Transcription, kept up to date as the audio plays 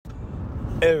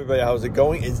Hey everybody, how's it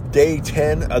going? It's day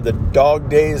 10 of the dog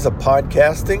days of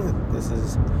podcasting. This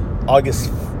is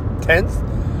August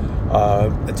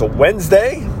 10th. It's a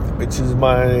Wednesday, which is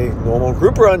my normal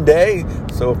group run day.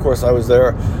 So of course I was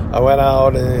there. I went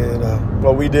out and,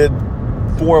 we did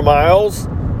 4 miles.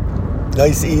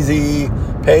 Nice, easy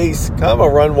pace. Kind of a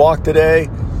run walk today.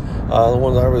 The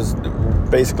ones I was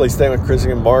basically staying with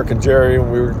Chrissy and Mark and Jerry,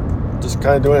 and we were just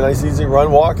kind of doing a nice, easy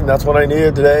run walk, and that's what I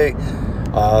needed today.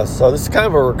 So this is kind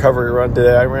of a recovery run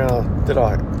today. I did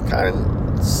a kind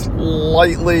of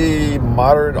slightly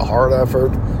moderate hard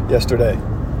effort yesterday,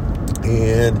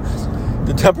 and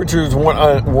the temperatures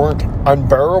weren't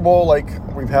unbearable. Like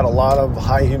we've had a lot of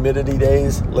high humidity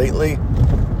days lately,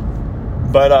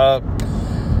 but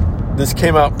this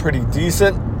came out pretty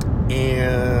decent,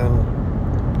 and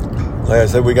like I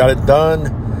said, we got it done,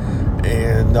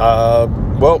 and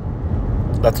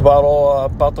that's about all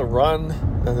about the run.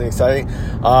 Nothing exciting.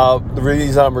 The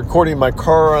reason I'm recording my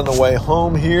car on the way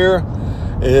home here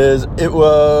is it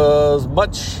was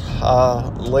much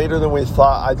later than we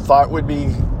thought. I thought we'd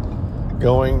be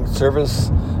going.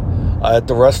 Service at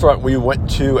the restaurant we went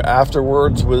to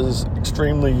afterwards was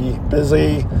extremely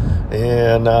busy,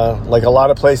 and like a lot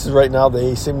of places right now,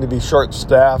 they seem to be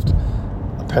short-staffed.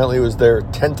 Apparently it was their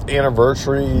 10th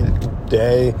anniversary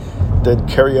day. Did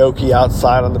karaoke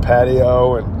outside on the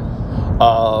patio, and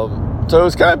so it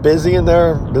was kind of busy in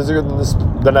there, busier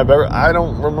than I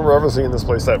don't remember ever seeing this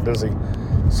place that busy.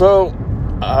 So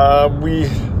we,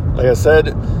 like I said,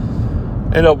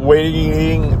 ended up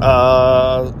waiting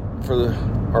for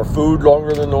our food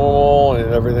longer than normal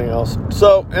and everything else.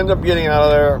 So ended up getting out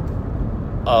of there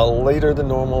later than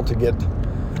normal to get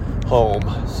home.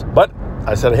 But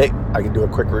I said, hey, I can do a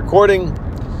quick recording.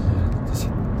 Just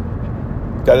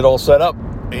got it all set up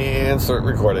and start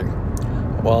recording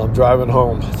while I'm driving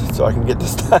home so I can get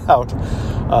this out.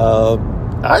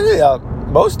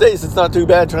 Most days it's not too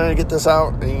bad trying to get this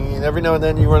out, and every now and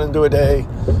then you run into a day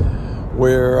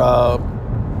where I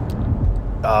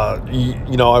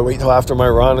wait till after my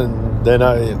run, and then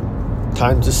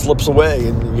time just slips away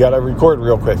and you gotta record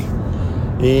real quick.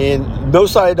 And no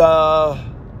side, I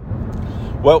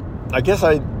guess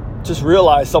I just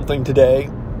realized something today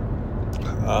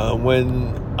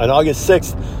when on August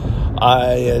 6th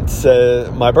I had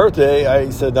said my birthday. I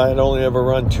said I'd only ever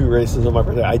run 2 races on my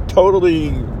birthday. I totally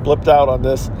blipped out on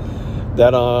this.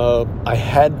 That I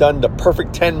had done the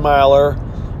perfect 10-miler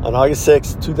on August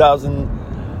 6th,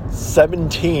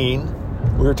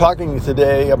 2017. We were talking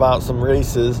today about some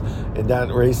races, and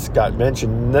that race got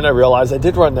mentioned. And then I realized I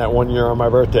did run that 1 year on my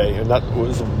birthday, and that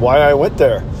was why I went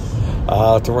there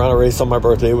to run a race on my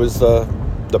birthday. It was the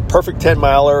perfect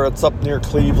 10-miler. It's up near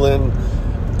Cleveland.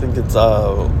 I think it's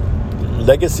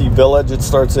Legacy Village it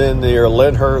starts in near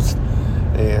Lyndhurst,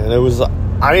 and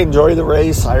I enjoyed the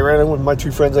race. I ran it with my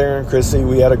 2 friends, Aaron and Chrissy.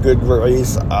 We had a good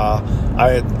race. I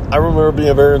remember it being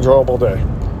a very enjoyable day.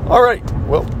 All right,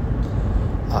 well,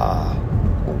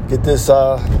 we'll get this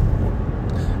out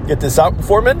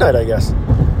before midnight, I guess.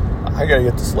 I gotta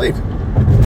get to sleep.